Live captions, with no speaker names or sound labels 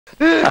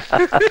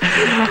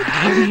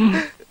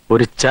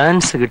ഒരു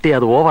ചാൻസ് കിട്ടി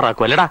അത്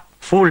ഓവറാക്കും അല്ലടാ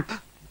ഫുൾ.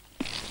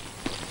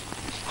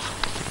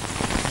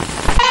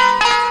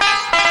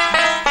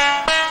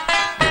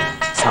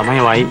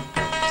 സമയമായി.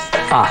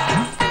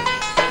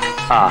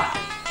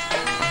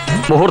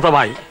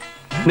 മുഹൂർത്തമായി.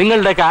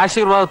 നിങ്ങളുടെയൊക്കെ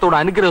ആശീർവാദത്തോടും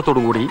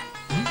അനുഗ്രഹത്തോടും കൂടി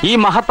ഈ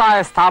മഹത്തായ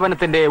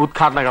സ്ഥാപനത്തിന്റെ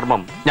ഉദ്ഘാടന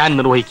കർമ്മം ഞാൻ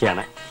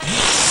നിർവഹിക്കുകയാണ്.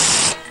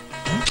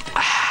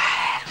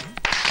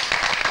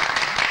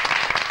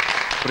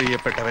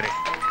 പ്രിയപ്പെട്ടവരെ,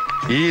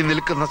 ഈ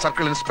നിൽക്കുന്ന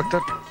സർക്കിൾ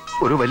ഇൻസ്പെക്ടർ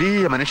ഒരു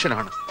വലിയ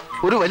മനുഷ്യനാണ്,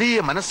 ഒരു വലിയ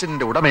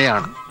മനസ്സിന്റെ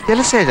ഉടമയാണ്.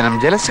 ജലസേചനം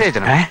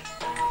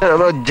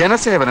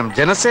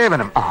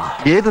ജനസേവനം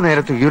ഏതു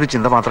നേരത്തും ഈ ഒരു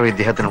ചിന്ത മാത്രമേ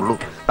ഇദ്ദേഹത്തിനുള്ളൂ.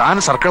 താൻ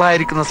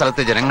സർക്കിളായിരിക്കുന്ന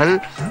സ്ഥലത്തെ ജനങ്ങൾ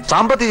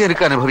സാമ്പത്തിക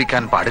ഞെരുക്ക്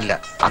അനുഭവിക്കാൻ പാടില്ല.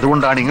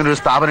 അതുകൊണ്ടാണ് ഇങ്ങനൊരു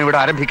സ്ഥാപനം ഇവിടെ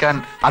ആരംഭിക്കാൻ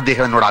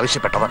അദ്ദേഹം എന്നോട്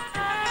ആവശ്യപ്പെട്ടത്.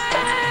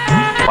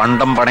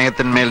 പണ്ടം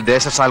പണയത്തിന്മേൽ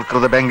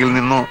ദേശസാൽകൃത ബാങ്കിൽ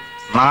നിന്നോ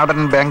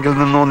നാടൻ ബാങ്കിൽ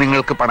നിന്നോ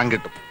നിങ്ങൾക്ക് പണം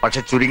കിട്ടും.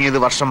 പക്ഷെ ചുരുങ്ങിയത്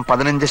വർഷം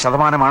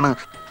 15%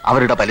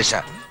 അവരുടെ പലിശ.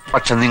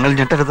 പക്ഷെ നിങ്ങൾ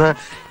ഞെട്ടരുത്,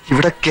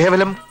 ഇവിടെ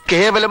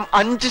കേവലം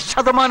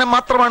 5%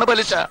 മാത്രമാണ്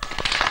പലിശ.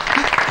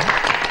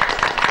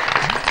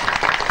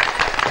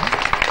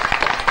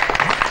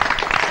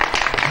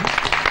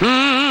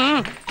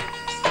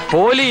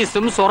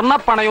 പോലീസും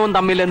സ്വർണ്ണപ്പണയവും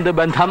തമ്മിൽ എന്ത്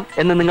ബന്ധം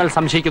എന്ന് നിങ്ങൾ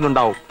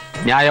സംശയിക്കുന്നുണ്ടാവും.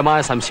 ന്യായമായ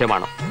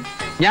സംശയമാണ്.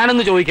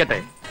 ഞാനൊന്ന് ചോദിക്കട്ടെ,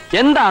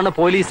 എന്താണ്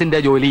പോലീസിന്റെ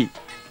ജോലി?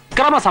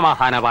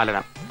 ക്രമസമാധാന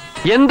പാലനം.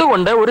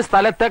 എന്തുകൊണ്ട് ഒരു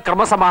സ്ഥലത്ത്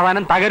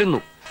ക്രമസമാധാനം തകരുന്നു?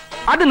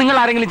 അത് നിങ്ങൾ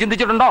ആരെങ്കിലും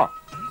ചിന്തിച്ചിട്ടുണ്ടോ?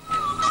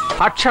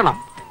 ഭക്ഷണം,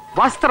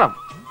 വസ്ത്രം,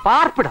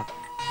 പാർപ്പിടം,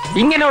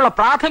 ഇങ്ങനെയുള്ള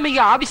പ്രാഥമിക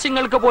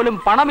ആവശ്യങ്ങൾക്ക് പോലും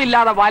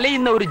പണമില്ലാതെ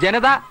വലയുന്ന ഒരു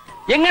ജനത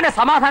എങ്ങനെ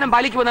സമാധാനം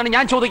പാലിക്കുമെന്നാണ്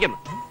ഞാൻ ചോദിക്കുന്നത്.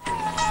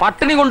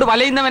 പട്ടിണി കൊണ്ട്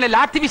വലയുന്നവനെ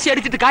ലാത്തി വീശി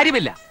അടിച്ചിട്ട്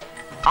കാര്യമില്ല.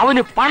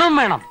 അവന് പണം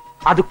വേണം,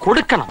 അത്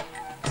കൊടുക്കണം.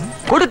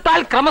 കൊടുത്താൽ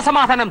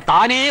ക്രമസമാധാനം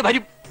താനേ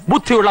വരും.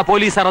 ബുദ്ധിയുള്ള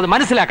പോലീസർ അത്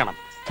മനസ്സിലാക്കണം.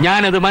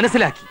 ഞാനത്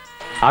മനസ്സിലാക്കി.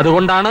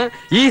 അതുകൊണ്ടാണ്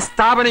ഈ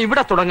സ്ഥാപനം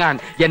ഇവിടെ തുടങ്ങാൻ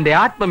എന്റെ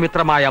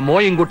ആത്മമിത്രമായ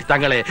മോയൻകുട്ടി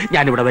തങ്ങളെ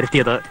ഞാൻ ഇവിടെ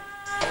വരുത്തിയത്.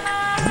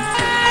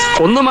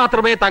 ഒന്നു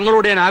മാത്രമേ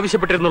തങ്ങളോട് ഞാൻ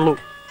ആവശ്യപ്പെട്ടിരുന്നുള്ളൂ,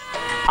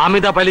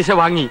 അമിത പലിശ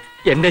വാങ്ങി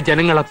എന്റെ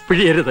ജനങ്ങളെ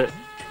പിഴിയരുത്.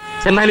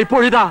 എന്നാൽ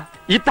ഇപ്പോഴിതാ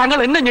ഈ തങ്ങൾ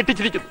എന്നെ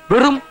ഞെട്ടിച്ചിരിക്കുന്നു.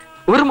 വെറും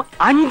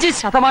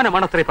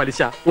 5% അത്രേ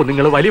പലിശ.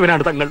 നിങ്ങൾ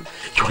വലിയവനാണ് തങ്ങൾ.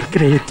 You are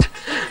great.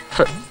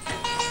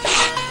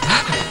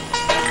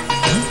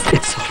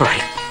 It's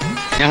alright.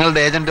 ഞങ്ങളുടെ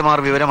ഏജന്റുമാർ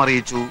വിവരം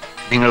അറിയിച്ചു,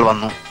 നിങ്ങൾ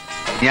വന്നു.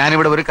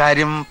 ഞാനിവിടെ ഒരു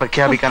കാര്യം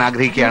പ്രഖ്യാപിക്കാൻ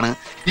ആഗ്രഹിക്കുകയാണ്.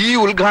 ഈ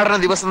ഉദ്ഘാടന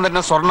ദിവസം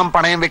തന്നെ സ്വർണം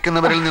പണയം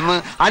വെക്കുന്നവരിൽ നിന്ന്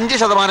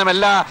 5%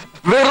 അല്ല,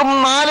 വെറും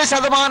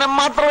 4%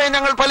 മാത്രമേ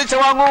ഞങ്ങൾ പലിശ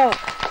വാങ്ങൂ.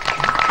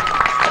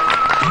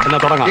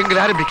 എങ്കിൽ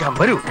ആരംഭിക്കാം.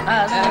 വരൂ.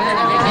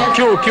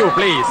 Q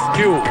please,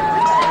 Q.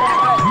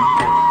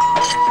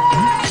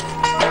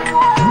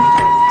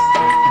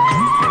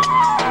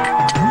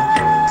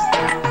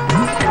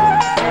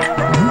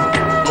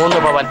 $3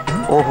 പവൻ.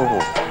 ഓഹോ,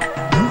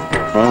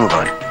 3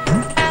 പവൻ.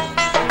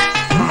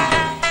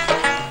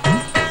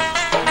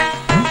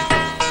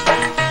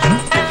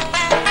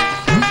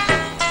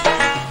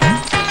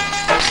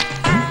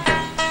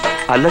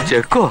 അല്ല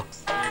ചെക്കോ?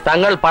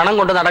 തങ്ങൾ പണം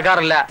കൊണ്ട്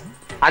നടക്കാറില്ല.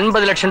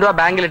 50 ലക്ഷം രൂപ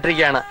ബാങ്കിൽ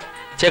ഇട്ടിരിക്കുകയാണ്.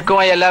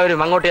 ചെക്കുമായി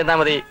എല്ലാവരും അങ്ങോട്ട് ചെന്നാൽ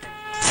മതി.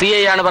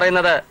 CI ആണ്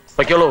പറയുന്നത്.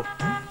 വയ്ക്കോളൂ.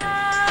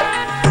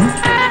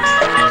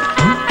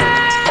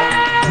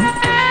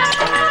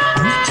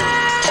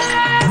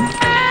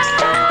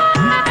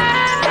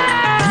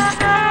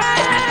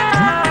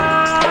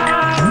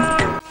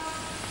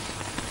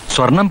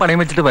 സ്വർണം പണയം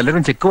വെച്ചിട്ട്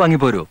വല്ലവരും ചെക്ക് വാങ്ങി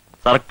പോരോ?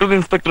 സർക്കിൾ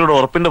ഇൻസ്പെക്ടറുടെ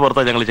ഉറപ്പിന്റെ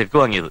പുറത്താണ് ഞങ്ങൾ ചെക്ക്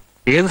വാങ്ങിയത്.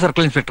 ഏത്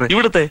സർക്കിൾ ഇൻസ്പെക്ടർ?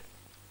 ഇവിടുത്തെ.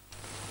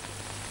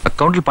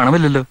 അക്കൗണ്ടിൽ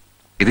പണമില്ലല്ലോ.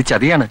 ഇത്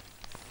ചതിയാണ്.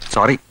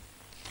 സോറി.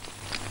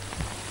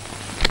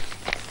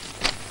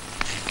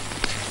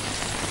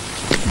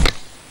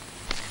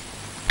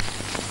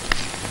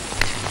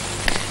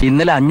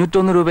 ഇന്നലെ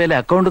 501 രൂപയിലെ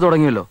അക്കൗണ്ട്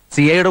തുടങ്ങിയല്ലോ.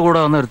 CIയുടെ കൂടെ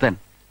വന്ന ഒരുത്തൻ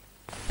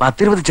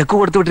 10-20 ചെക്ക്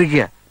കൊടുത്തു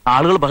വിട്ടിരിക്കുക.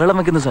 ആളുകൾ ബഹളം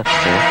വെക്കുന്നു സാർ.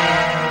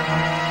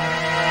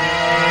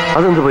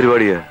 അതെന്ത്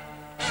പരിപാടിയാ?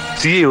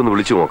 CI ഒന്ന്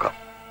വിളിച്ചു നോക്കാം.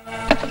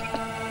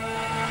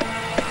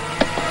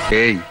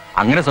 ഏയ്,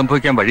 അങ്ങനെ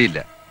സംഭവിക്കാൻ വഴിയില്ല.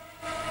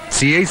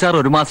 CI സാർ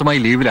 1 മാസമായി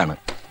ലീവിലാണ്.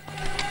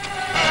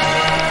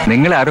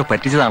 നിങ്ങളെ ആരോ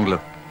പറ്റിച്ചതാണല്ലോ.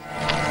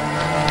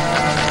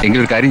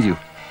 എങ്കിലൊരു കാര്യം ചെയ്യൂ,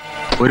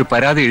 ഒരു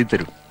പരാതി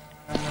എഴുതിത്തരൂ.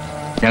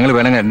 ഞങ്ങൾ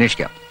വേണമെങ്കിൽ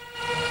അന്വേഷിക്കാം.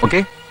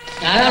 ഓക്കെ?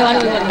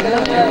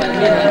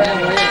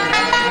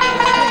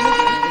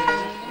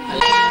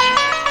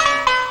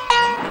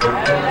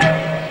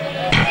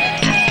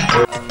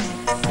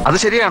 അത്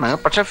ശരിയാണ്,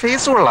 പക്ഷെ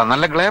ഫേസ് കൊള്ളാം,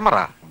 നല്ല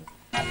ഗ്ലാമറാ.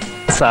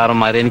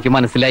 സാറന്മാരെ എനിക്ക്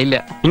മനസ്സിലായില്ല.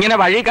 ഇങ്ങനെ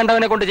വഴി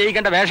കണ്ടവനെ കൊണ്ട്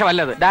ചെയ്യിക്കേണ്ട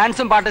വേഷമല്ലത്.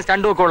 ഡാൻസും പാട്ടും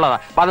സ്റ്റണ്ടും ഒക്കെ ഉള്ളതാ.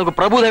 അപ്പൊ നമുക്ക്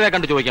പ്രഭുദേവെ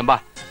കണ്ട് ചോദിക്കാം. ബാ,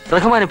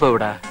 റഹ്മാൻ ഇപ്പൊ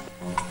ഇവിടെ.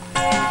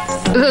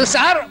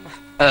 Sir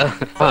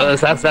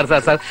sir sir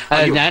sir sir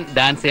ഞാൻ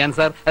ഡാൻസ് ചെയ്യാൻ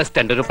സാർ.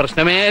 സ്റ്റണ്ട് ഒരു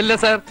പ്രശ്നമേ അല്ല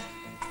സാർ.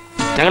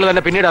 ഞങ്ങൾ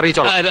തന്നെ പിന്നീട്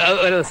അറിയിച്ചോളാം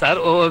സാർ.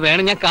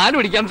 വേണം ഞാൻ കാല്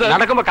പിടിക്കാം സാർ.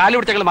 നടക്കുമ്പോ കാല്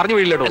പിടിച്ചങ്ങൾ മറിഞ്ഞു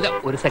വീഴില്ലോ.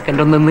 ഒരു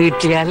സെക്കൻഡ് ഒന്ന്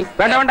നീട്ടിയാൽ.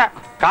 വേണ്ട വേണ്ട,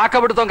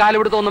 കാക്കപിടുത്തവും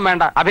കാലുപിടുത്തവും ഒന്നും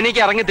വേണ്ട.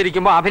 അഭിനയിക്ക്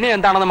ഇറങ്ങിത്തിരിക്കുമ്പോ അഭിനയം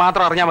എന്താണെന്ന്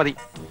മാത്രം അറിഞ്ഞാൽ മതി.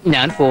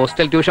 ഞാൻ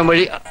പോസ്റ്റൽ ട്യൂഷൻ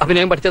വഴി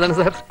അഭിനയം പഠിച്ചതാണ്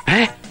സാർ.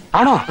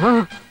 ആണോ?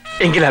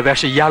 എങ്കിലാ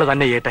വേഷം ഇയാള്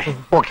തന്നെ ചെയ്യട്ടെ.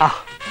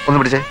 ഒന്ന്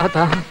പിടിച്ചേ.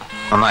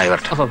 നന്നായി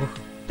വരട്ടെ.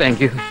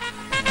 Thank you.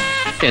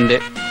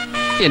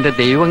 എന്റെ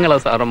ദൈവങ്ങളാ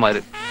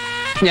സാറന്മാര്.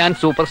 ഞാൻ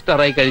സൂപ്പർ സ്റ്റാർ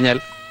ആയി കഴിഞ്ഞാൽ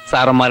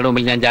സാറന്മാരുടെ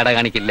മുമ്പിൽ ഞാൻ ജാട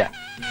കാണിക്കില്ല.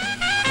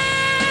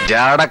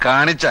 ജാട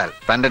കാണിച്ചാൽ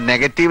തന്റെ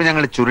നെഗറ്റീവ്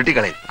ഞങ്ങൾ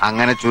ചുരുട്ടിക്കളയും.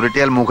 അങ്ങനെ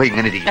ചുരുട്ടിയാൽ മുഖം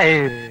ഇങ്ങനെ ഇരിക്കും.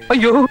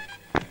 അയ്യോ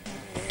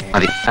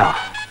മതി.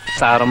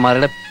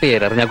 സാറന്മാരുടെ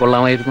പേരറിഞ്ഞാൽ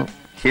കൊള്ളാമായിരുന്നു.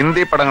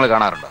 ഹിന്ദി പടങ്ങൾ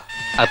കാണാറുണ്ടോ?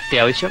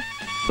 അത്യാവശ്യം.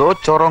 ദോ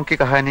ചോറോം കി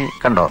കഹാനി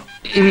കണ്ടോ?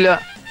 ഇല്ല.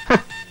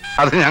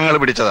 അത് ഞങ്ങൾ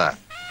പിടിച്ചതാ.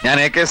 ഞാൻ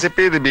AKCP,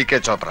 ഇത് BK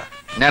ചോപ്ര.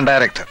 ഞാൻ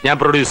ഡയറക്ടർ. ഞാൻ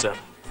പ്രൊഡ്യൂസർ.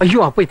 അയ്യോ,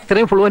 അപ്പൊ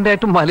ഇത്രയും ഫ്ലുവന്റ്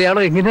ആയിട്ട്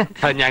മലയാളം എങ്ങനെ?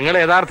 ഞങ്ങൾ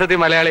യഥാർത്ഥത്തിൽ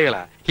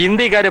മലയാളികളാ.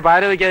 ഹിന്ദിക്കാര്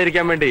പാര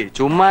വയ്ക്കാതിരിക്കാൻ വേണ്ടി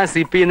ചുമ്മാ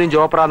സിപ്പി എന്നും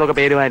ചോപ്ര എന്നൊക്കെ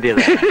പേര്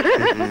മാറ്റിയത്.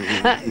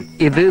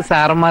 ഇത്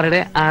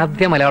സാറന്മാരുടെ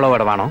ആദ്യ മലയാള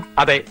പടമാണോ?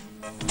 അതെ,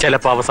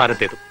 ചിലപ്പോ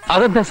അവസാനത്തേത്.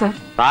 അതെന്താ സാർ?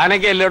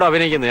 താനൊക്കെ എല്ലായിടും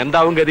അഭിനയിക്കുന്നത്.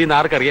 എന്താവും ഗതി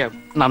ആർക്കറിയാം.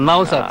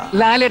 നന്നാവും സാർ.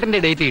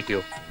 ലാലേട്ടന്റെ ഡേറ്റ്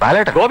കിട്ടിയോ?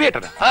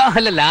 ഗോപിയേട്ടനാ?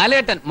 അല്ല,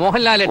 ലാലേട്ടൻ,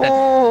 മോഹൻ ലാലേട്ടൻ.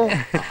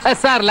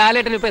 സാർ,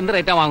 ലാലേട്ടൻ ഇപ്പൊ എന്ത്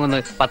റേറ്റാ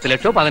വാങ്ങുന്നത്? 10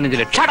 ലക്ഷോ 15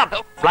 ലക്ഷം?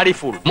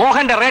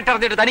 മോഹന്റെ റേറ്റ്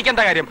അറിഞ്ഞിട്ട് തനിക്ക്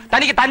എന്താ കാര്യം?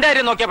 തനിക്ക് തന്റെ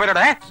കാര്യം നോക്കിയാ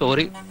പോരടെ?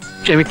 സോറി,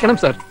 ക്ഷമിക്കണം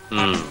സാർ.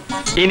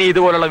 ഇനി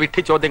ഇതുപോലുള്ള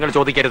വിഡ്ഢി ചോദ്യങ്ങൾ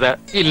ചോദിക്കരുത്.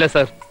 ഇല്ല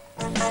സാർ.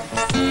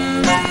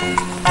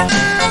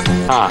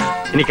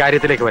 ഇനി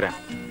കാര്യത്തിലേക്ക് വരാം.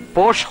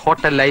 പോഷ്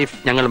ഹോട്ടൽ ലൈഫ്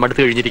ഞങ്ങൾ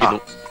മടുത്തു കഴിഞ്ഞിരിക്കുന്നു.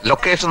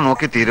 ലൊക്കേഷൻ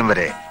നോക്കി തീരും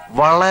വരെ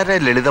വളരെ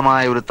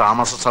ലളിതമായ ഒരു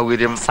താമസ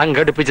സൗകര്യം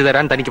സംഘടിപ്പിച്ചു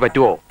തരാൻ തനിക്ക്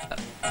പറ്റുമോ?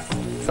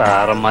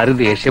 സാറന്മാര്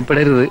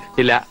ദേഷ്യപ്പെടരുത്.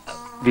 ഇല്ല,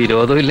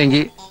 വിരോധം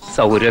ഇല്ലെങ്കിൽ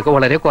സൗകര്യമൊക്കെ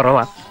വളരെ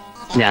കുറവാ.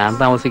 ഞാൻ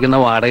താമസിക്കുന്ന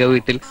വാടക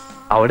വീട്ടിൽ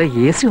അവിടെ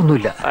AC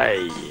ഒന്നുമില്ല.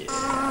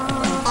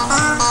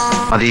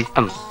 മതി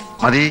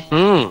മതി.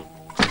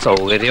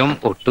 സൗകര്യം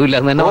ഒട്ടുമില്ല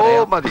എന്ന് തന്നെ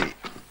പറയാം. മതി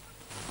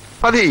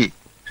മതി.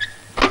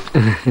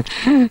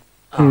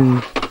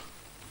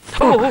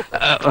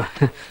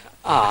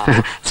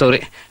 സോറി,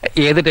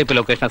 ഏത് ടൈപ്പ്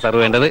ലൊക്കേഷനാ സാർ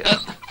വേണ്ടത്?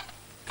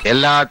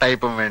 എല്ലാ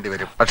ടൈപ്പും വേണ്ടി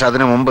വരും. പക്ഷെ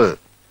അതിനു മുമ്പ്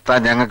താൻ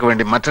ഞങ്ങൾക്ക്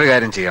വേണ്ടി മറ്റൊരു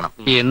കാര്യം ചെയ്യണം.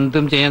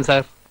 എന്തും ചെയ്യാൻ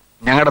സാർ.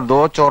 ഞങ്ങളുടെ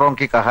ദോ ചോറോം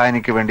കി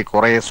കഹാനിക്ക് വേണ്ടി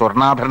കുറെ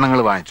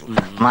സ്വർണ്ണാഭരണങ്ങൾ വാങ്ങിച്ചു.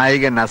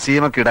 നായിക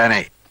നസീമക്ക്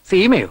ഇടാനായി.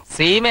 സീമയോ?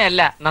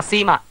 സീമയല്ല,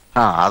 നസീമ.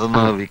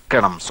 അതൊന്ന്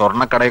വിൽക്കണം.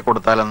 സ്വർണ്ണക്കടയിൽ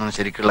കൊടുത്താലൊന്നും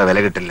ശരിക്കുള്ള വില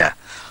കിട്ടില്ല.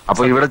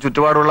 അപ്പൊ ഇവിടെ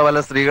ചുറ്റുപാടുള്ള വല്ല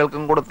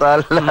സ്ത്രീകൾക്കും കൊടുത്താൽ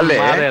അല്ലേ?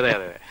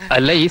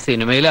 അല്ല, ഈ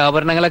സിനിമയിലെ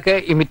ആഭരണങ്ങളൊക്കെ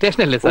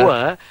ഇമിറ്റേഷൻ അല്ലേ സാർ?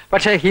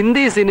 പക്ഷെ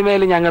ഹിന്ദി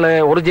സിനിമയിൽ ഞങ്ങള്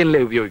ഒറിജിനൽ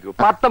ഉപയോഗിക്കും.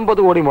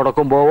 19 കോടി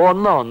മുടക്കുമ്പോ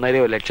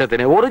 1.5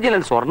 ലക്ഷത്തിന്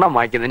ഒറിജിനൽ സ്വർണം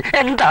വാങ്ങിക്കുന്നതിന്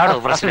എന്താണ്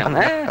പ്രശ്നം?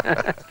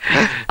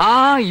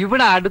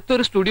 ഇവിടെ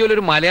അടുത്തൊരു സ്റ്റുഡിയോയിൽ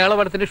ഒരു മലയാള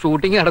പടത്തിന്റെ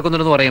ഷൂട്ടിംഗ്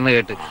നടക്കുന്നുണ്ടെന്ന് പറയുന്നത്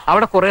കേട്ട്.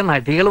 അവിടെ കുറെ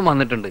നടികളും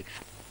വന്നിട്ടുണ്ട്.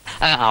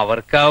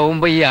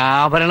 അവർക്കാവുമ്പോ ഈ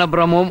ആഭരണ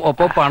ഭ്രമവും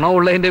ഒപ്പം പണം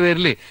ഉള്ളതിന്റെ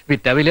പേരില്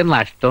വിറ്റാ വലിയ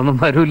നഷ്ടമൊന്നും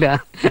വരൂല.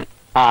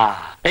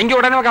 എങ്കിൽ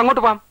ഉടനെ നമുക്ക്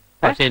അങ്ങോട്ട് പോവാം.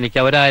 പക്ഷെ എനിക്ക്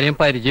അവരാരെയും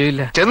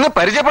പരിചയമില്ല. ചെന്ന്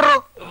പരിചയപ്പെടോ?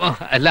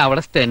 അല്ല,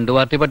 അവിടെ സ്റ്റെൻഡ്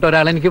പാർട്ടിപ്പെട്ട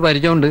ഒരാളെനിക്ക്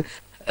പരിചയമുണ്ട്.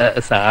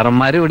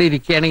 സാറന്മാര് ഇവിടെ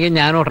ഇരിക്കുകയാണെങ്കിൽ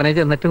ഞാൻ ഉടനെ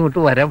ചെന്നിട്ട് ഇങ്ങോട്ട്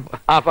വരാം.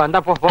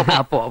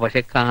 അപ്പോ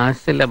പക്ഷെ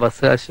കാശില്ല,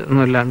 ബസ് കാശ്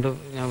ഒന്നും ഇല്ലാണ്ട്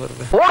ഞാൻ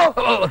വെറുതെ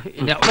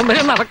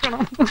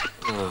നടക്കണം.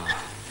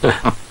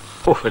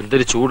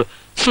 എന്തൊരു ചൂട്,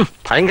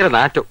 ഭയങ്കര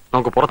നാറ്റോ.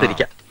 നമുക്ക്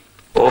പുറത്തിരിക്കാം.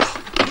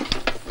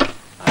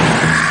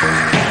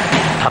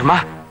 ധർമ്മ,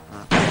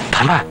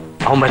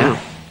 അവൻ വരുന്നു.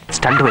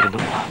 സ്റ്റണ്ട് വരുന്നു.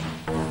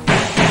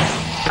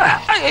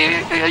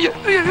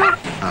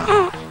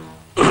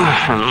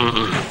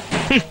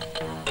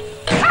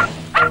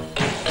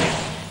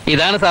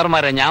 ഇതാണ്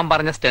സാർമാരെ ഞാൻ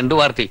പറഞ്ഞ സ്റ്റണ്ട്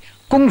പാർട്ടി,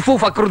 കുങ്ഫു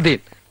ഫക്രുദ്ദീൻ.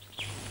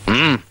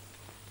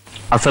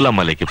 അസ്സലാം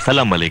വലൈക്കും.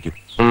 സലാം വലൈക്കും.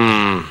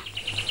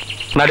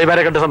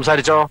 നടിമാരെ കണ്ട്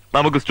സംസാരിച്ചോ?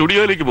 നമുക്ക്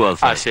സ്റ്റുഡിയോയിലേക്ക് പോവാം.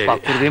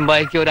 ഫക്രുദ്ദീൻ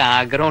ബായിക്ക് ഒരു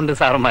ആഗ്രഹമുണ്ട്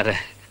സാർമാരെ.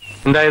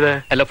 എന്തായത്?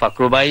 അല്ല,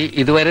 ഫക്രുബായി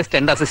ഇതുവരെ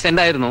സ്റ്റണ്ട്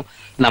അസിസ്റ്റന്റ് ആയിരുന്നു.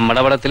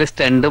 നമ്മുടെ പടത്തിൽ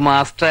സ്റ്റണ്ട്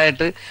മാസ്റ്റർ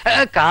ആയിട്ട്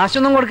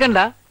കാശൊന്നും കൊടുക്കണ്ട,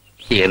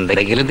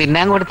 എന്തെങ്കിലും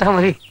തിന്നാൻ കൊടുത്താൽ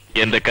മതി.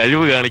 എന്റെ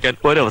കഴിവ് കാണിക്കാൻ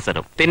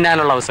ഒരവസരം.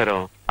 തിന്നാനുള്ള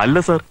അവസരമോ? അല്ല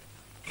സാർ,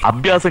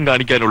 അഭ്യാസം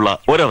കാണിക്കാനുള്ള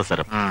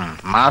ഒരവസരം.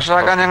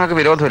 മാസ്റ്ററാക്കാൻ ഞങ്ങൾക്ക്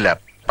വിരോധമില്ല.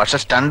 പക്ഷെ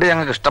സ്റ്റണ്ട്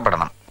ഞങ്ങൾക്ക്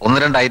ഇഷ്ടപ്പെടണം.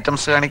 1-2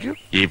 ഐറ്റംസ് കാണിക്കൂ.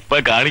 ഇപ്പൊ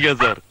കാണിക്കാം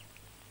സാർ.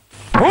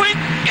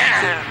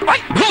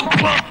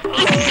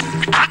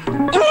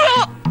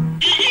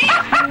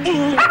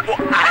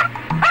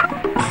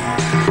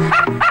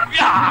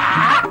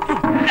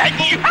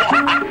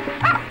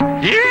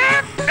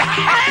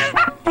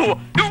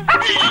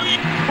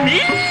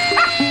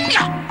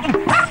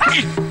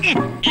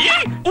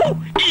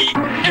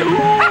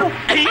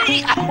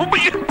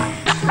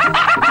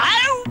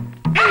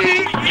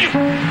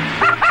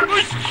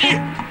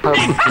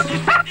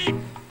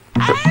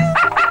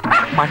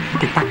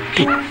 പട്ടി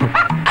പട്ടി.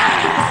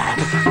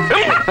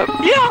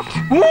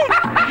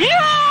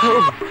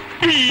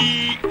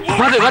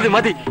 മതി മതി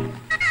മതി.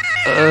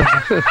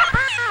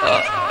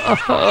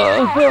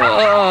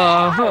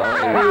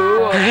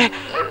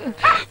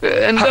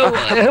 എന്താ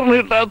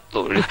വയറിനിട്ടാ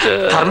തൊഴിച്ച്?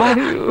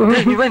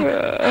 ഇവൻ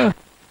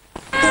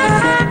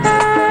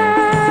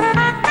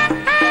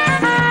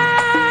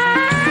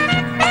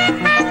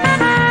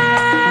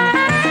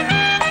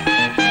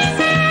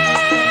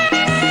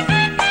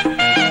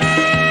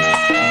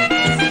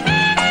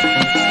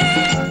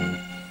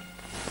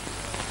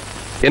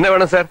എന്നാ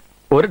വേണം സാർ?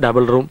 ഒരു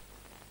ഡബിൾ റൂം.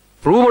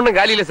 റൂം ഒന്നും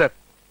കാലിയില്ല സാർ.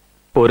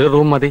 ഒരു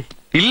റൂം മതി.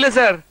 ഇല്ല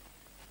സാർ.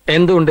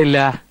 എന്തുകൊണ്ടില്ല?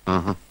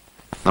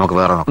 നമുക്ക്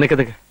വേറെ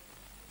നിക്ക്.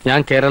 ഞാൻ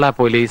കേരള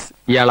പോലീസ്,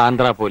 ഇയാൾ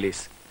ആന്ധ്ര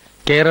പോലീസ്.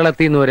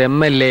 കേരളത്തിൽ നിന്ന് ഒരു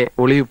MLA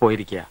ഒളിവ്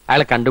പോയിരിക്കുക.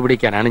 അയാളെ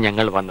കണ്ടുപിടിക്കാനാണ്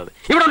ഞങ്ങൾ വന്നത്.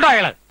 ഇവിടെ ഉണ്ടോ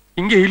അയാള്?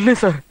 ഇങ്ങ ഇല്ല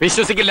സാർ.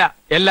 വിശ്വസിക്കില്ല.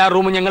 എല്ലാ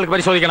റൂമും ഞങ്ങൾക്ക്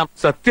പരിശോധിക്കണം.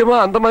 സത്യമാ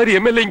അന്തമാതിരി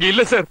MLA ഇങ്ങ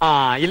ഇല്ല സാർ.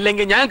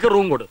 ഇല്ലെങ്കിൽ ഞങ്ങൾക്ക്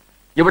റൂം കൊടു.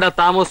 ഇവിടെ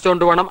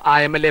താമസിച്ചുകൊണ്ട് വേണം ആ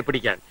MLA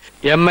പിടിക്കാൻ.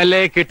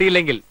 MLA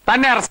കിട്ടിയില്ലെങ്കിൽ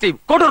തന്നെ അറസ്റ്റ് ചെയ്യും.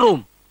 കൊടു റൂം.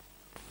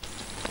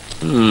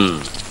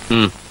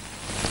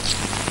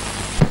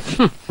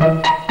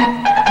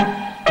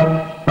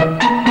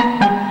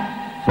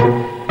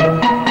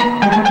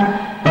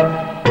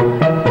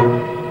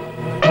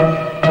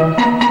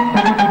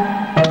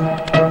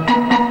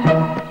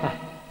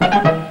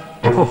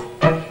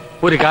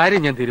 ഒരു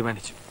കാര്യം ഞാൻ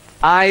തീരുമാനിച്ചു.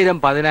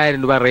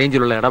 1000-10,000 രൂപ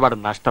റേഞ്ചിലുള്ള ഇടപാട്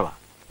നഷ്ടമാണ്.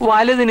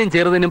 വലുതിനും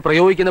ചെറുതിനും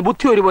പ്രയോഗിക്കുന്ന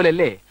ബുദ്ധി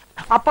ഒരുപോലല്ലേ?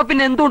 അപ്പൊ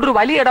പിന്നെ എന്തുകൊണ്ടൊരു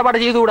വലിയ ഇടപാട്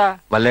ചെയ്തുകൂടാ?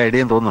 വല്ല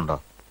ഐഡിയയും തോന്നുന്നുണ്ടോ?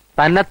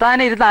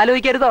 തന്നെത്താനെ ഇരുന്ന്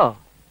ആലോചിക്കരുതോ?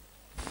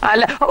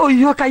 അല്ല,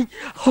 അയ്യോ കൈ.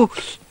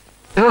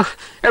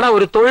 എടാ,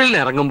 ഒരു തൊഴിലിന്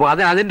ഇറങ്ങുമ്പോ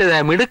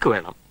അതിന്റേതായ മിടുക്ക്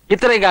വേണം.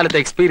 ഇത്രയും കാലത്തെ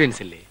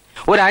എക്സ്പീരിയൻസ് ഇല്ലേ?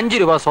 ഒരു 5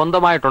 രൂപ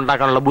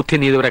സ്വന്തമായിട്ടുണ്ടാക്കാനുള്ള ബുദ്ധി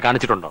നീ ഇതുവരെ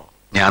കാണിച്ചിട്ടുണ്ടോ?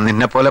 ഞാൻ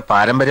നിന്നെ പോലെ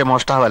പാരമ്പര്യ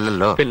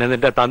മോഷ്ടാവല്ലോ. പിന്നെ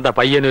നിന്റെ തന്ത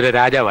പയ്യനൊരു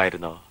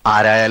രാജാവായിരുന്നോ?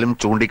 ആരായാലും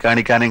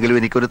ചൂണ്ടിക്കാണിക്കാനെങ്കിലും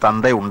എനിക്കൊരു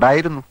തന്ത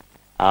ഉണ്ടായിരുന്നു.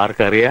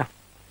 ആർക്കറിയാ?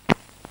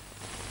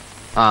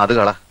 അത്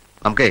കള.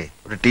 നമുക്കേ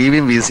ഒരു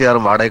ടിവിയും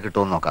VCR-ഉം വാടക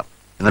കിട്ടുമെന്ന് നോക്കാം.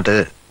 എന്നിട്ട്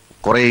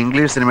കുറെ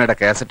ഇംഗ്ലീഷ് സിനിമയുടെ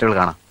കാസറ്റുകൾ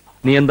കാണാം.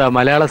 നീ എന്താ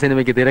മലയാള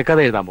സിനിമയ്ക്ക് തിരക്കഥ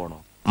എഴുതാൻ പോണോ?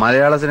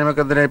 മലയാള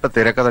സിനിമയ്ക്ക് എന്തിനാ ഇപ്പൊ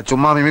തിരക്കഥ?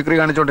 ചുമ്മാ മിമിക്രി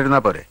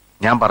കാണിച്ചോണ്ടിരുന്നാ പോരെ.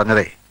 ഞാൻ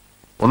പറഞ്ഞതേ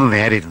ഒന്ന്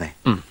നേരെ ഇരുന്നേ.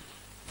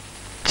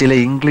 ചില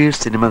ഇംഗ്ലീഷ്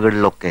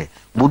സിനിമകളിലൊക്കെ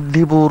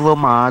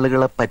ബുദ്ധിപൂർവം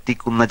ആളുകളെ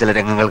പറ്റിക്കുന്ന ചില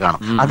രംഗങ്ങൾ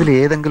കാണും.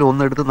 അതിലേതെങ്കിലും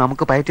ഒന്നെടുത്ത്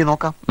നമുക്ക് പയറ്റി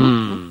നോക്കാം.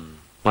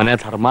 മോനെ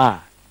ധർമ്മ,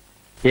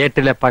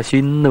 ഏട്ടിലെ പശു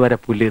ഇന്ന് വരെ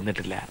പുല്ല്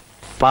തിന്നിട്ടില്ല.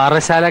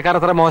 പാറശാലക്കാർ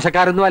അത്ര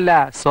മോശക്കാരൊന്നും അല്ല.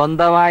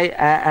 സ്വന്തമായി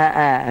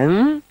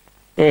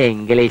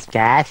English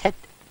cassette.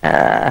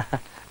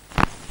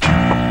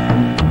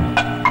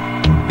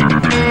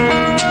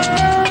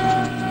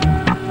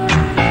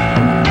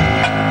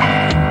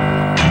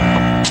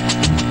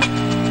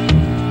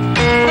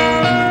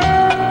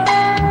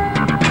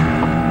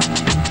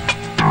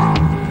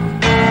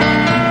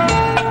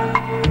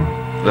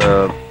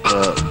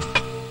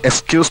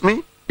 Excuse me.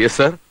 Yes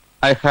sir.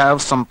 I have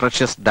some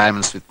precious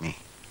diamonds with me.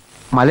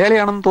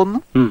 മലയാളിയാണെന്ന്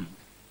തോന്നുന്നു.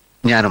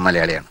 ഞാനും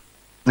മലയാളിയാണ്.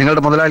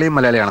 നിങ്ങളുടെ മുതലാളിയും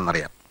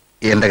മലയാളിയാണെന്നറിയാം.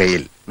 എന്റെ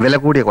കയ്യിൽ വില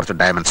കൂടിയ കുറച്ച്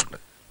ഡയമണ്ട്സ് ഉണ്ട്.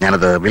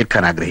 ഞാനത്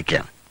വിൽക്കാൻ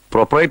ആഗ്രഹിക്കുകയാണ്.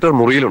 പ്രൊപ്പറേറ്റർ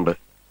മുറിയിലുണ്ട്.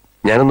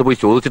 ഞാനൊന്ന് പോയി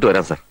ചോദിച്ചിട്ട്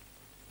വരാം സർ.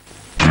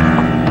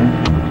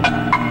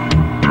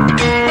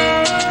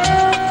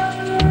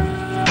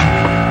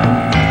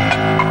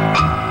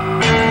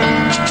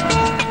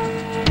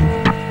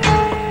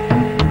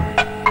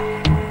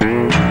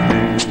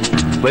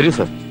 വരൂ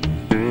സർ.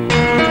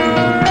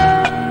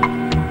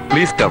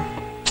 Please come.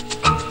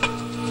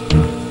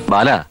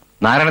 ബാല,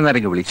 നാരായണൻ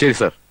നാരങ്ങ വിളി. ശരി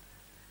sir.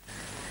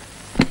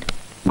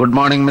 Good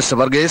morning mister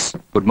Varghese.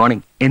 Good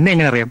morning. എന്നെ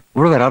എങ്ങനെ അറിയാം?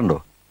 ഇവിടെ വരാറുണ്ടോ?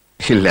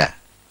 ഇല്ല.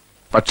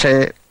 പക്ഷേ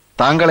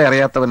താങ്കളെ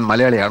അറിയാത്തവൻ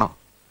മലയാളിയാണോ?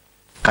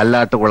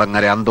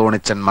 കല്ലാട്ടുകുളങ്ങര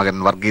അന്തോണിച്ചൻ മകൻ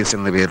വർഗീസ്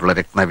എന്നു പേരുള്ള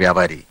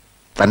രത്നവ്യാപാരി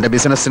തന്റെ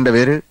ബിസിനസിന്റെ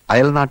പേര്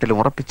അയൽനാട്ടിലും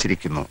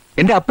ഉറപ്പിച്ചിരിക്കുന്നു.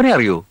 എന്റെ അപ്പനെ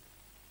അറിയോ?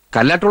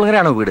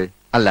 കല്ലാട്ടുകുളങ്ങരയാണോ വീട്?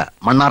 അല്ല,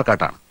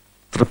 മണ്ണാർക്കാട്ടാണ്.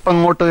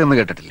 തൃപ്പങ്ങോട്ട് എന്ന്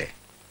കേട്ടിട്ടില്ലേ?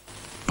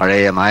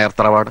 പഴയ നായർ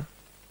തറവാട്.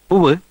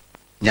 പൂവ്.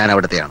 ഞാൻ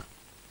അവിടത്തെയാണ്.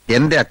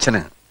 എന്റെ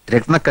അച്ഛന്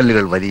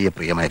രത്നക്കല്ലുകൾ വലിയ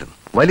പ്രിയമായിരുന്നു.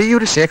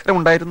 വലിയൊരു ശേഖരം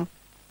ഉണ്ടായിരുന്നു.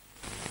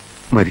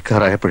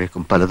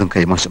 മരിക്കാറായപ്പോഴേക്കും പലതും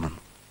കൈമോശം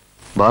വന്നു.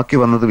 ബാക്കി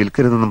വന്നത്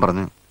വിൽക്കരുതെന്നും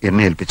പറഞ്ഞ്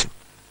എന്നെ ഏൽപ്പിച്ചു.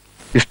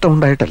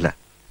 ഇഷ്ടമുണ്ടായിട്ടല്ല,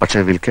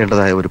 പക്ഷെ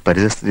വിൽക്കേണ്ടതായ ഒരു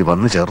പരിസ്ഥിതി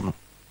വന്നു ചേർന്നു.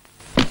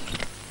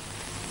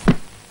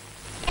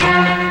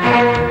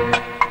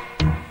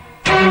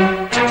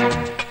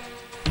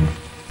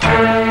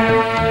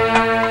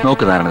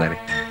 നോക്ക് നാരായണ,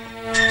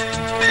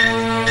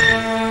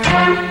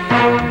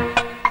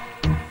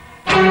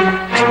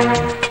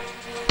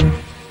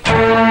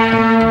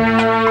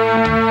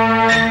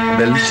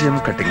 ബെൽജിയം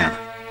കട്ടിംഗ് ആണ്.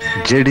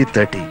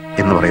 JD30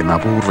 എന്ന് പറയുന്ന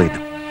അപൂർവ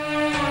ഇനം.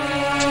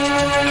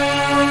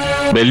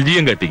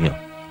 ബെൽജിയം കട്ടിങ്ങോ?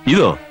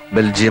 ഇതോ?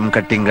 ബെൽജിയം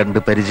കട്ടിംഗ് കണ്ട്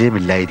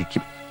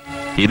പരിചയമില്ലായിരിക്കും.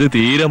 ഇത്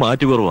തീരെ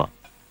മാറ്റു കുറവാ.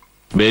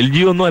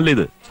 ബെൽജിയം ഒന്നും അല്ല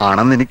ഇത്.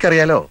 ആണെന്ന്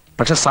എനിക്കറിയാലോ.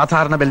 പക്ഷെ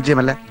സാധാരണ ബെൽജിയം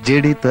അല്ല.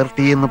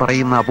 JD30 എന്ന്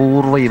പറയുന്ന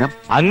അപൂർവ ഇനം.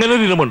 അങ്ങനെ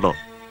ഒരു ഇനമുണ്ടോ?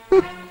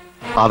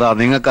 അതാ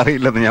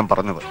നിങ്ങൾക്കറിയില്ലെന്ന് ഞാൻ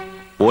പറഞ്ഞത്.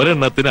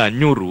 ഒരെണ്ണത്തിന്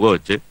 500 രൂപ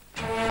വെച്ച്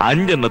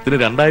 5 എണ്ണത്തിന്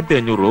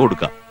 2500 രൂപ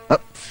കൊടുക്കാം.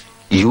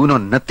 You know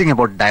nothing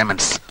about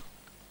diamonds.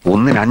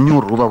 ഒന്നിന്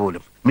 500 രൂപ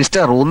പോലും.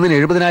 മിസ്റ്റർ, ഒന്നിന്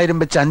 70,000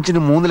 വെച്ച് 5-ന്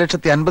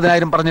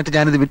 3,50,000 പറഞ്ഞിട്ട്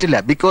ഞാനിത് വിറ്റില്ല.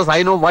 Because I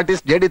know what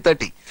is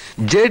JD30.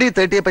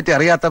 JD30യെ പറ്റി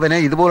അറിയാത്തവനെ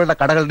ഇതുപോലുള്ള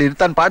കടകളിൽ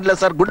ഇരുത്താൻ പാടില്ല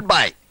സാർ. Good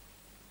bye.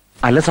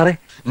 അല്ല സാറേ,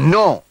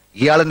 നോ.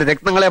 ഇയാളെന്റെ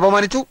രത്നങ്ങളെ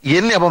അപമാനിച്ചു,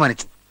 എന്നെ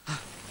അപമാനിച്ചു.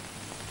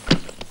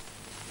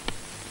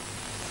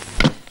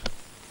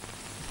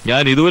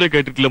 ഞാൻ ഇതുവരെ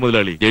കേട്ടിട്ടില്ല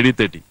മുതലാളി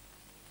JD30.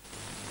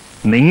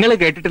 നിങ്ങൾ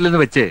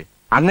കേട്ടിട്ടില്ലെന്ന് വെച്ച്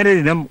അങ്ങനെ ഒരു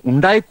ഇനം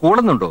ഉണ്ടായി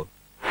കൂടുന്നുണ്ടോ?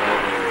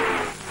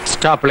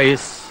 Stop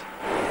please.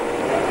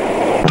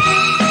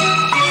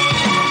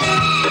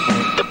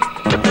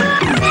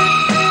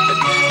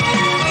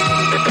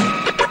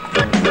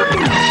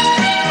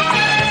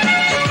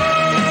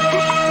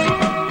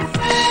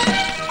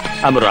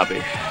 Amurabi.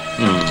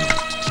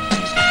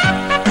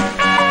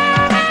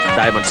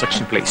 Diamond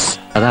section, please.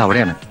 അതാ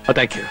അവിടെയാണ്.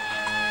 Thank you.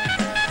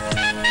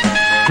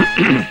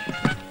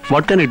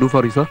 What can I do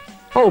for you, sir?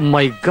 Oh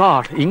my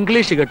God,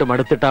 English കേട്ട്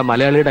മടുത്തിട്ടാ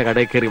മലയാളിയുടെ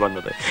കടയിൽ കയറി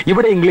വന്നത്.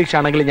 ഇവിടെ ഇംഗ്ലീഷ്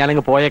ആണെങ്കിൽ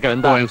ഞാനങ്ങ് പോയേക്കാം.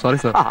 എന്താ? Sorry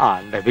sir.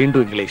 വീണ്ടും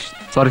ഇംഗ്ലീഷ്.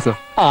 Sorry sir.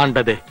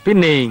 ആണ്ടതെ,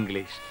 പിന്നെ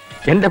ഇംഗ്ലീഷ്.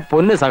 എന്റെ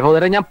പൊന്ന്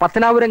സഹോദരൻ, ഞാൻ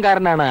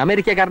പത്തനാപുരംകാരനാണ്,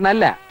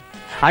 അമേരിക്കക്കാരനല്ല.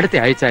 അടുത്ത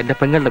ആഴ്ച എന്റെ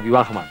പെങ്ങളുടെ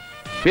വിവാഹമാണ്.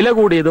 വില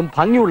കൂടിയതും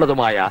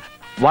ഭംഗിയുള്ളതുമായ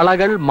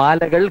വളകൾ,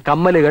 മാലകൾ,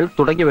 കമ്മലുകൾ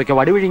തുടങ്ങിയവയൊക്കെ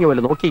വടിവിഴിഞ്ഞ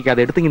പോലെ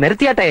നോക്കിക്കാതെ എടുത്തിങ്ങി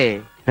നിരത്തിയാട്ടെ.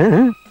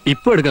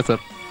 ഇപ്പൊ എടുക്കാം സർ.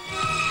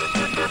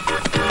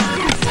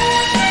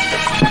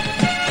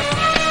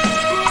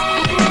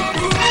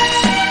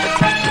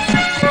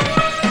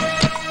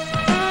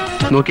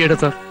 നോക്കിയേട്ടെ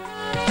സാർ.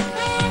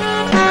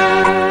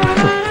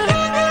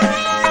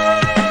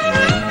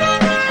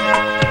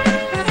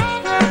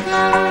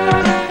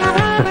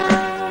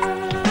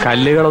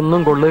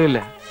 കല്ലുകളൊന്നും കൊള്ളുകയില്ല.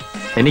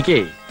 എനിക്ക്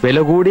വില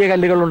കൂടിയ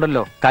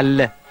കല്ലുകളുണ്ടല്ലോ,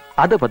 കല്ല്,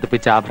 അത്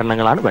പതിപ്പിച്ച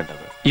ആഭരണങ്ങളാണ്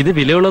വേണ്ടത്. ഇത്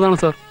വിലയുള്ളതാണ്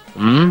സാർ.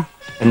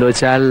 എന്ന്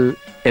വെച്ചാൽ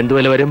എന്ത്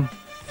വില വരും?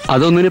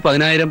 അതൊന്നിന്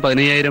 10,000,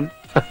 15,000.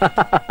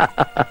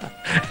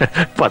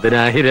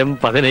 10,000,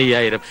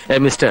 15,000.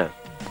 മിസ്റ്റർ,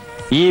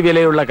 ഈ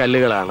വിലയുള്ള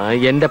കല്ലുകളാണ്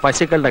എന്റെ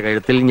പശുക്കളുടെ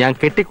കഴുത്തിൽ ഞാൻ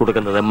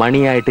കെട്ടിക്കൊടുക്കുന്നത്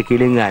മണിയായിട്ട്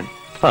കിളുങ്ങാൻ.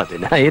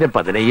 10,000,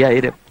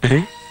 15,000.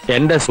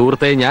 എന്റെ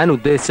സുഹൃത്തെ, ഞാൻ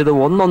ഉദ്ദേശിച്ചത്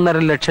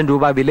 1.5 ലക്ഷം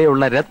രൂപ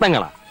വിലയുള്ള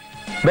രത്നങ്ങളാണ്.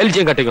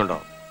 ബെൽജിയം കട്ടിങ്ങുണ്ടോ?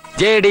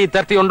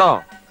 JD30 ഉണ്ടോ?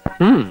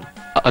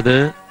 അത്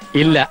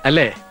ഇല്ല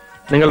അല്ലേ?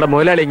 നിങ്ങളുടെ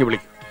മുതലാളിയെങ്കിൽ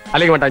വിളിക്കും.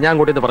 അല്ലെങ്കിൽ വേണ്ട, ഞാൻ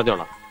കൂട്ടിന്ന്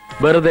പറഞ്ഞോളാം.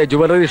 വെറുതെ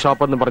ജുവലറി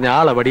ഷോപ്പ് എന്ന് പറഞ്ഞ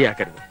ആളെ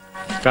വടിയാക്കരുത്.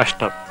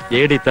 കഷ്ടം,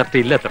 JD30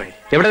 ഇല്ല. എത്ര?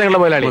 എവിടെ നിങ്ങളുടെ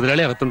മുതലാളി?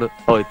 മുതലാളി അകത്തുണ്ട്.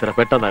 ഓ, ഇത്ര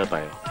പെട്ടെന്ന്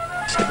അകത്തായോ?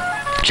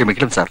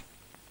 ക്ഷമിക്കണം സാർ,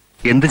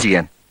 എന്ത്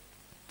ചെയ്യാൻ?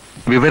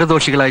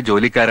 വിവരദോഷികളായ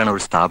ജോലിക്കാരാണ്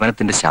ഒരു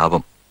സ്ഥാപനത്തിന്റെ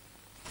ശാപം.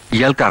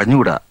 ഇയാൾക്ക്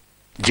അറിഞ്ഞുകൂടാ.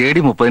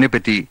 JD30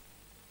 പറ്റി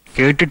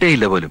കേട്ടിട്ടേ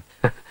ഇല്ല പോലും.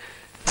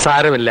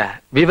 സാരമില്ല,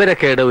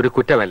 വിവരക്കേട് ഒരു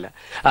കുറ്റമല്ല.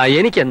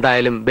 എനിക്ക്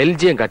എന്തായാലും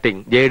ബെൽജിയം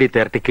കട്ടിങ്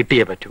JD30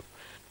 കിട്ടിയേ പറ്റൂ.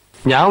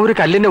 ഞാൻ ഒരു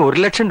കല്ലിന് 1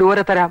 ലക്ഷം രൂപ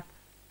വരെ തരാം.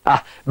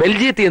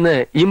 ബെൽജിയത്തിൽ നിന്ന്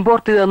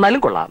ഇമ്പോർട്ട് ചെയ്ത്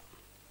തന്നാലും കൊള്ളാം.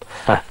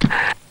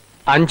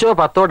 5 or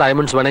 10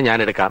 ഡയമണ്ട്സ് വേണേ ഞാൻ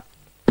എടുക്കാം.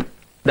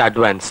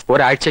 അഡ്വാൻസ്.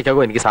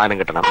 ഒരാഴ്ചക്കകം എനിക്ക് സാധനം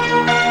കിട്ടണം.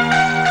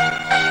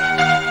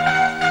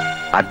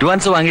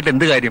 അഡ്വാൻസ് വാങ്ങിയിട്ട്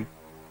എന്ത് കാര്യം?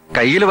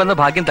 കയ്യിൽ വന്ന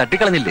ഭാഗ്യം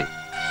തട്ടിക്കളഞ്ഞില്ലേ?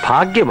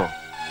 ഭാഗ്യമോ?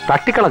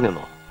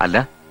 തട്ടിക്കളഞ്ഞെന്നോ? അല്ല,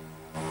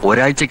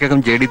 ഒരാഴ്ചക്കകം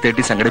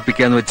JD30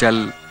 സംഘടിപ്പിക്കാന്ന് വെച്ചാൽ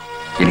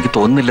എനിക്ക്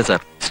തോന്നുന്നില്ല സാർ.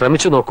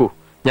 ശ്രമിച്ചു നോക്കൂ.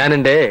 ഞാൻ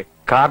എന്റെ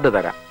കാർഡ്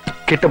തരാം.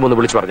 കിട്ടുമോന്ന്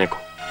വിളിച്ചു പറഞ്ഞേക്കൂ.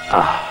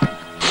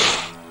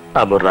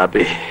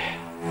 അമുറാബി,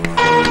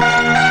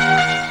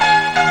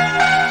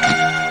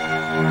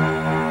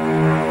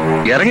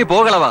 ഇറങ്ങി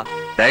പോകളവാ.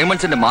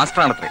 ഡയമണ്ട്സിന്റെ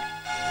മാസ്റ്റർ ആണത്രേ.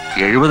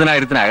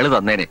 70,000 അയാള്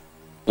തന്നേനെ.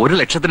 1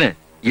 ലക്ഷത്തിന്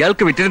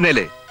ഇയാൾക്ക്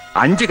വിറ്റിരുന്നേലേ.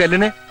 5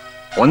 കല്ലിന്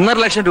 1.5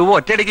 ലക്ഷം രൂപ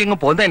ഒറ്റയടിക്ക് ഇങ്ങ്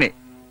പോന്നേനെ.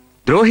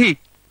 ദ്രോഹി,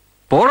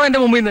 പോണോ എന്റെ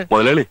മുമ്പിൽ നിന്ന്?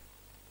 മുതലാളി,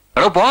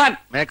 എടോ പോകാൻ.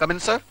 May I come in,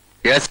 sir?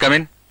 Yes, come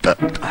in.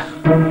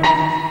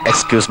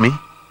 Excuse me.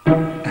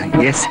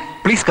 Yes,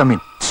 please come in.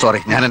 Sorry,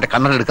 ഞാൻ എന്റെ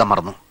കണ്ണട എടുക്കാൻ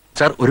മറന്നു.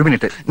 Sir, 1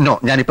 minute. നോ,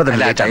 ഞാൻ ഇപ്പൊ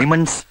തന്നെ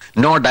ഡയമണ്ട്സ്.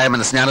 No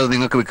diamonds. ഞാനത്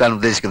നിങ്ങൾക്ക് വിൽക്കാൻ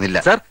ഉദ്ദേശിക്കുന്നില്ല.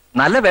 സാർ,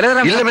 നല്ല വില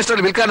തരാം. ഇല്ല മിസ്റ്റർ,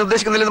 വിൽക്കാൻ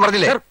ഉദ്ദേശിക്കുന്നില്ലെന്ന്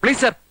പറഞ്ഞില്ലേ? സാർ,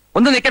 പ്ലീസ് സാർ,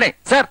 ഒന്ന് നിൽക്കണേ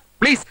sir,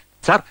 please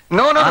sir.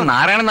 No no.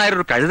 Narayanan Nair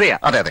ഒരു കഴുതയാ.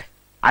 അതെ അതെ,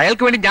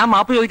 അയാൾക്ക് വേണ്ടി ഞാൻ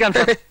മാപ്പ് ചോദിക്കാം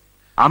സാർ.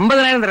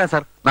 50,000 തരാം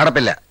സാർ.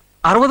 നടപ്പില്ല.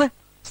 60?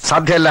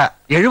 സാധ്യമല്ല.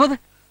 70?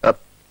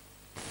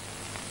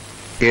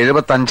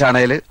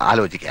 75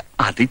 ആലോചിക്കാം.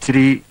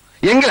 അതിച്ചിരി.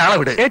 എങ്കിൽ ആളെ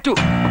വിട്. ഏറ്റു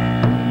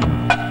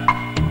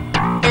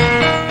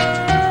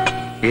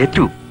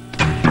ഏറ്റു.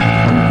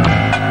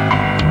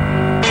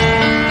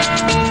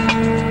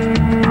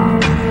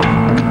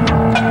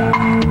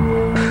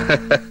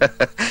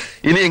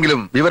 ഇനിയെങ്കിലും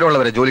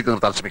വിവരമുള്ളവരെ ജോലിക്ക്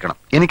നിർത്താൻ ശ്രമിക്കണം.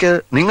 എനിക്ക്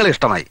നിങ്ങളെ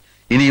ഇഷ്ടമായി.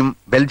 ഇനിയും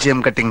ബെൽജിയം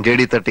കട്ടിംഗ്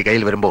JD30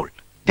 കയ്യിൽ വരുമ്പോൾ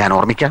ഞാൻ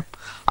ഓർമ്മിക്കാം.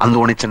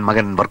 അന്തോണിച്ചൻ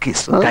മകൻ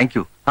വർഗീസ്. Thank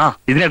you.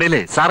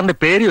 ഇതിനിടയിലെ സാറിന്റെ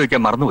പേര്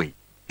ചോദിക്കാൻ മറന്നുപോയി.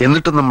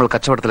 എന്നിട്ടും നമ്മൾ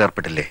കച്ചവടത്തിൽ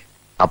ഏർപ്പെട്ടില്ലേ?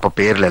 അപ്പൊ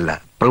പേരിലല്ല,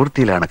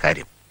 പ്രവൃത്തിയിലാണ്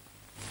കാര്യം.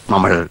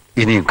 നമ്മൾ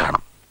ഇനിയും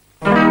കാണും.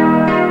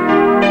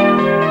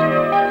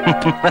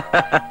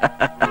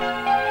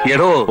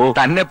 എടോ,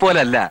 തന്നെ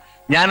പോലല്ല.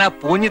 ഞാൻ ആ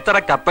പൂഞ്ഞിത്തറ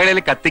കപ്പേളയിൽ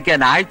കത്തിക്കാൻ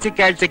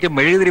ആഴ്ചയ്ക്ക്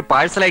മെഴുകുതിരി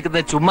പാഴ്സൽ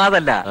അയക്കുന്നത്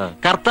ചുമ്മാതല്ല.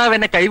 കർത്താവ്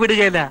എന്നെ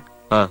കൈവിടുകയല്ല.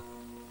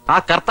 ആ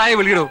കർത്താവെ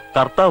വിളിയിടൂ.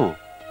 കർത്താവോ?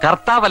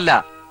 കർത്താവല്ല,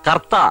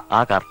 കർത്ത.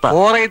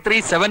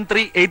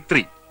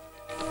 4837383.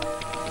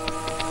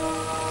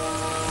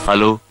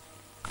 ഹലോ,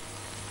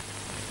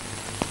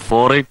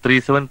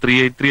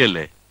 4837383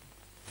 അല്ലേ?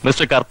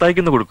 മിസ്റ്റർ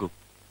കർത്തായിക്കൊന്ന് കൊടുക്കൂ.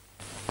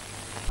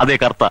 അതെ,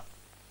 കർത്ത.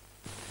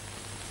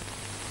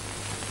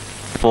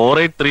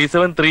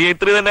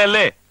 4837383 തന്നെ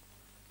അല്ലേ?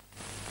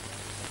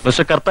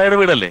 മിസ്റ്റർ കർത്തായുടെ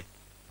വീടല്ലേ?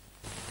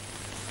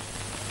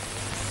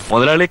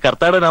 മുതലാളി,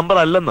 കർത്തായുടെ നമ്പർ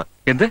അല്ലെന്ന്.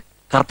 എന്ത്?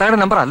 കർത്തായുടെ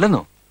നമ്പർ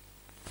അല്ലെന്നോ?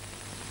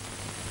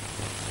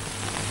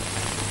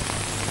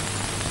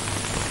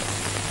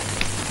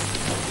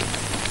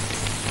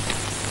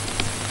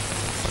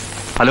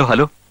 ഹലോ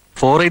ഹലോ,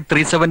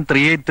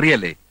 4837383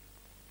 അല്ലേ?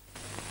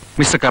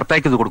 മിസ്റ്റർ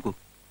കർത്തായ്ക്ക് ഇത് കൊടുക്കൂ.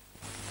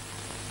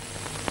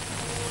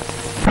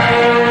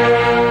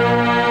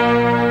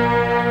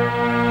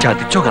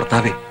 ചതിച്ചോ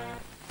കർത്താവേ?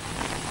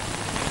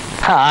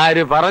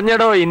 ആര്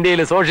പറഞ്ഞടോ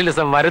ഇന്ത്യയിൽ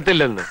സോഷ്യലിസം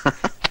വരത്തില്ലെന്ന്?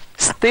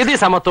 സ്ഥിതി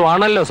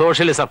സമത്വമാണല്ലോ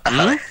സോഷ്യലിസം.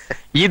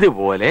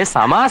 ഇതുപോലെ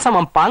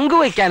സമാസമം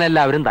പങ്കുവയ്ക്കാൻ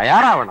എല്ലാവരും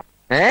തയ്യാറാവണം.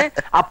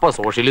 അപ്പൊ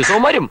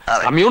സോഷ്യലിസവും വരും,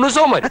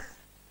 കമ്മ്യൂണിസവും വരും.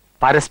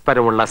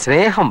 പരസ്പരമുള്ള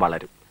സ്നേഹം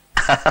വളരും.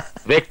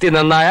 വ്യക്തി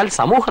നന്നായാൽ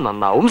സമൂഹം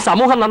നന്നാവും,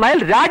 സമൂഹം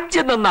നന്നായാൽ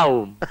രാജ്യം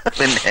നന്നാവും.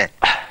 പിന്നെ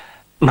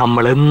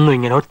നമ്മൾ എന്നും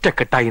ഇങ്ങനെ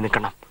ഒറ്റക്കെട്ടായി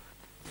നിൽക്കണം.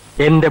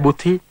 എന്റെ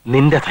ബുദ്ധി,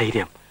 നിന്റെ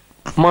ധൈര്യം.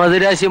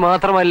 മദുരാശി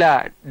മാത്രമല്ല,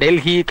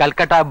 ഡൽഹി,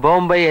 കൽക്കട്ട,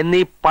 ബോംബെ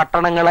എന്നീ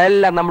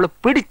പട്ടണങ്ങളെല്ലാം നമ്മൾ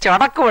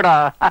പിടിച്ചടക്കുവിടാ.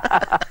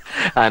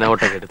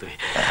 നോട്ടൊക്കെ എടുത്തു.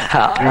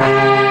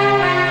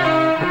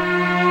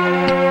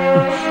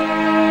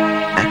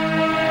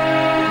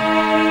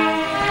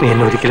 നീ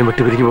എന്നെ ഒരിക്കലും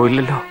വിട്ടുപിരിഞ്ഞു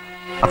പോയില്ലല്ലോ.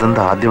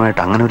 അതെന്താ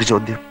ആദ്യമായിട്ട് അങ്ങനെ ഒരു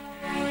ചോദ്യം?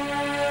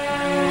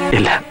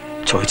 ഇല്ല,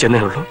 ചോദിച്ചെന്നേ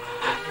ഉള്ളൂ.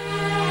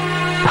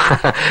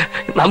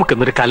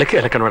 നമുക്കിന്നൊരു കലക്ക്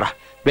കലക്കണോടാ.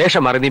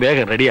 വേഷം മാറി നീ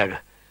വേഗം റെഡിയാക.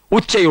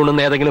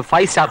 ഉച്ചയൂണെന്ന് ഏതെങ്കിലും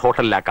 5 സ്റ്റാർ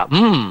ഹോട്ടലിലാക്കാം.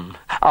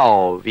 ഓ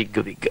വിഗ്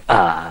വിഗ്.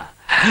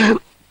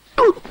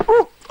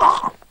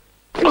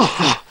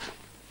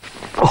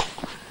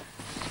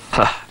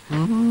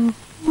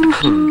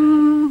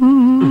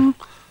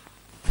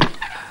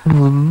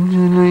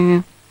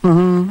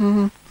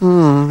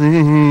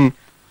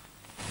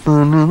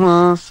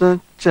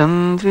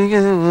 ചന്ദ്രിക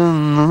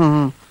വന്നു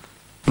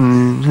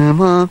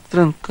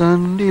മാത്രം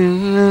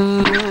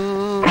കണ്ടില്ലല്ലോ.